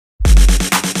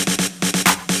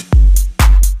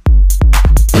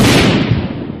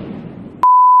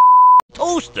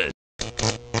toasted.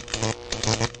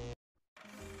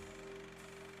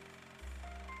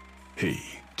 Hey,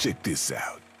 check this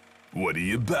out. What are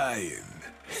you buying?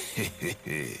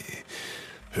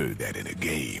 Heard that in a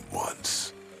game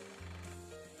once.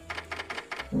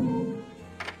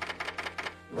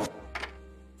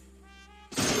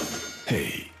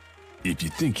 Hey, if you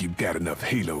think you've got enough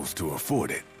halos to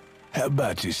afford it, how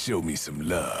about you show me some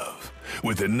love?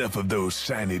 With enough of those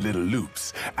shiny little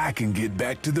loops, I can get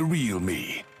back to the real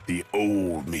me, the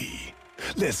old me.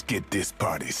 Let's get this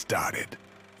party started.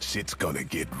 Shit's gonna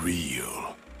get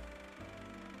real.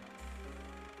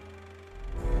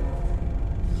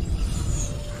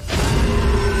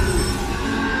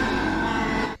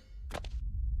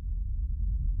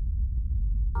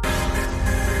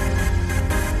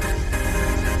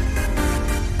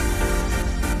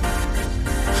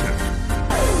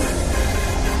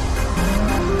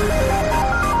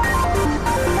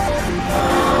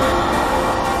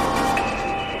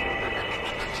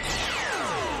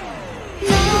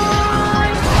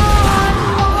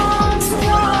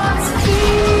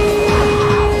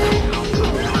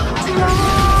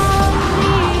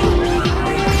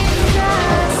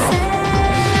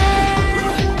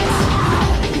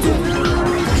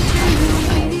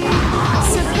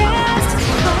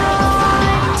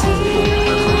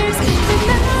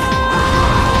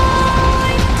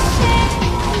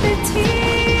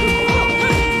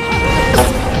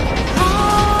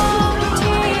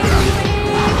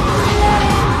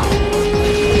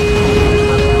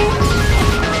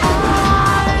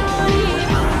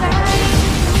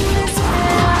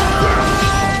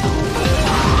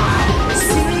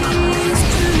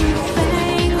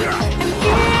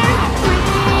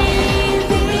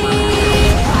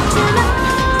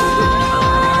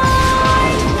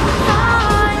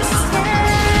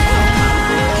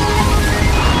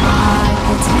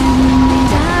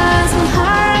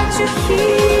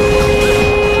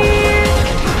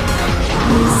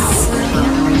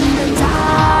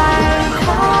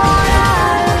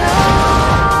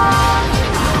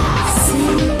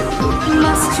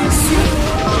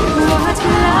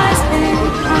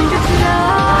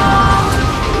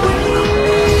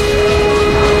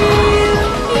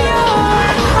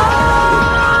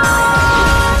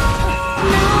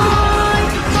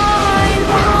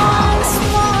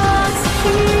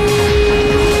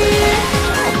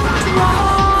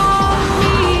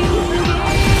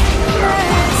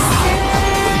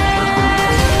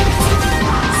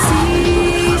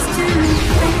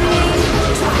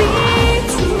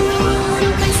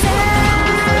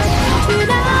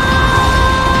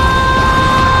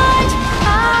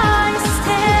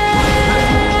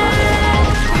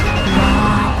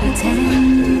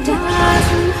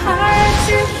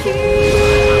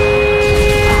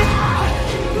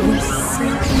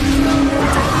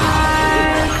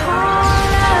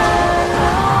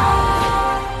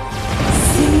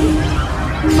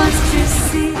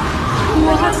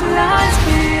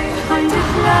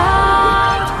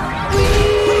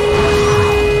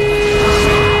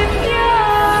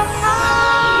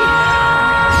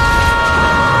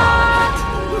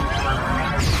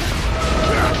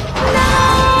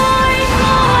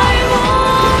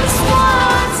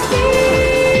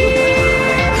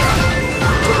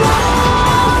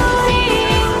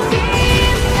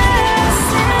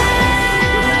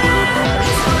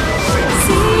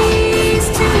 Cease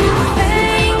to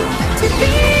think, to be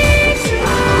true.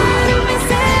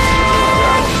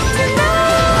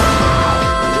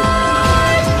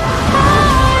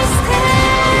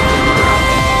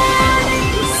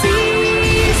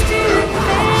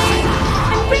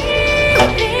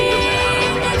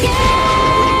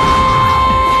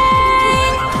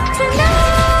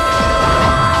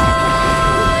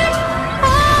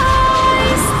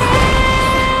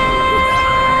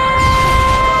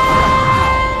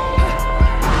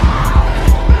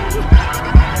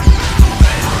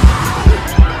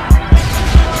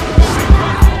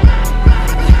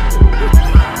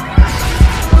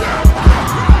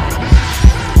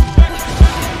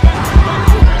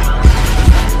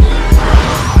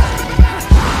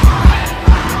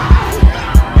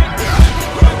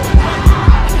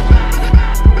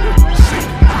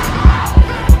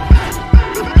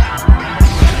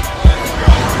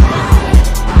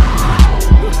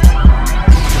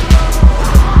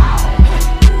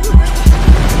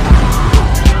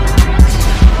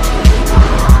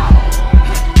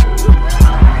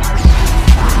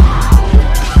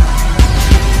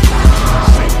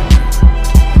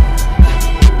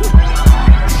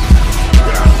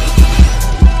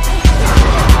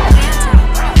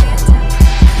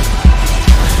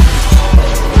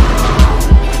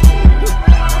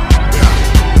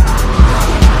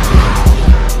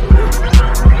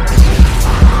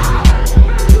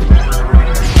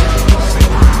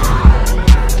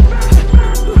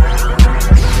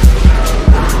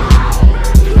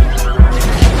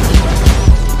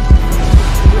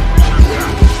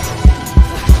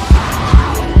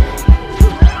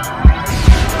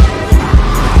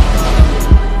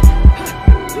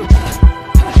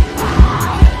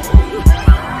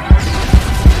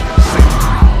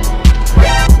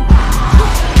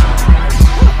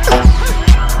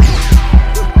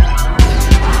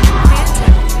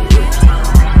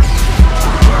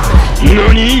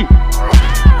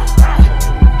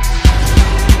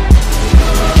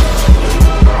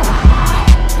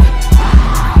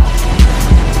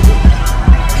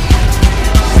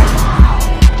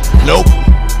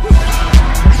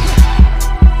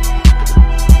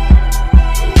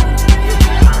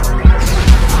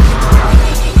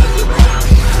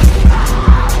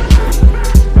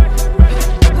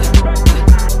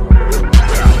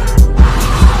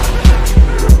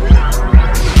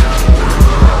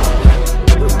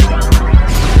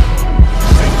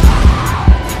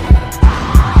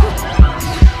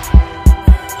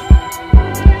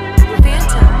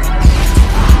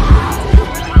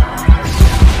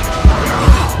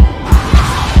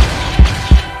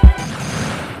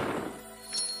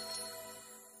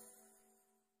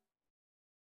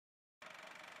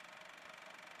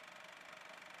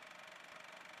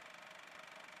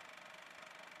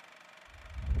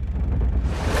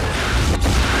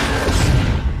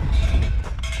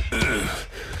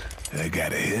 I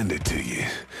gotta hand it to you.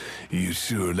 You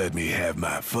sure let me have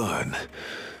my fun.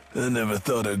 I never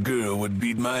thought a girl would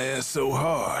beat my ass so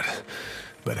hard.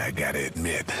 But I gotta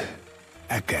admit,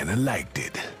 I kinda liked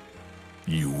it.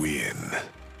 You win.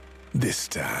 This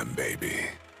time, baby.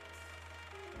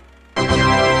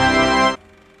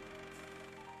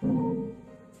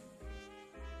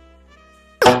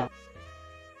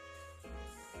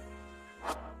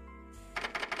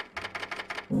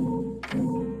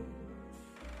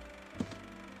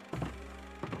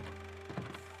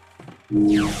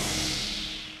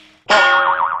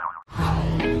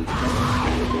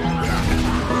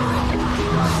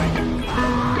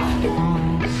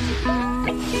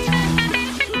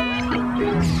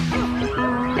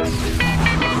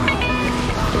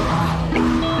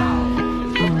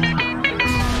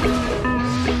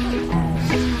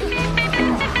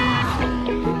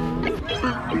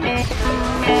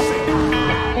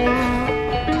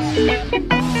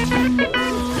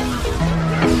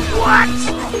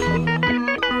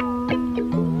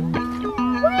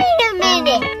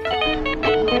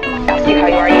 Ask you how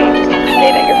you are, you just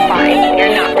say that you're fine.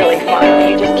 You're not really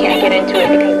fun. You just can't get into it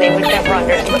because they would never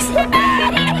understand.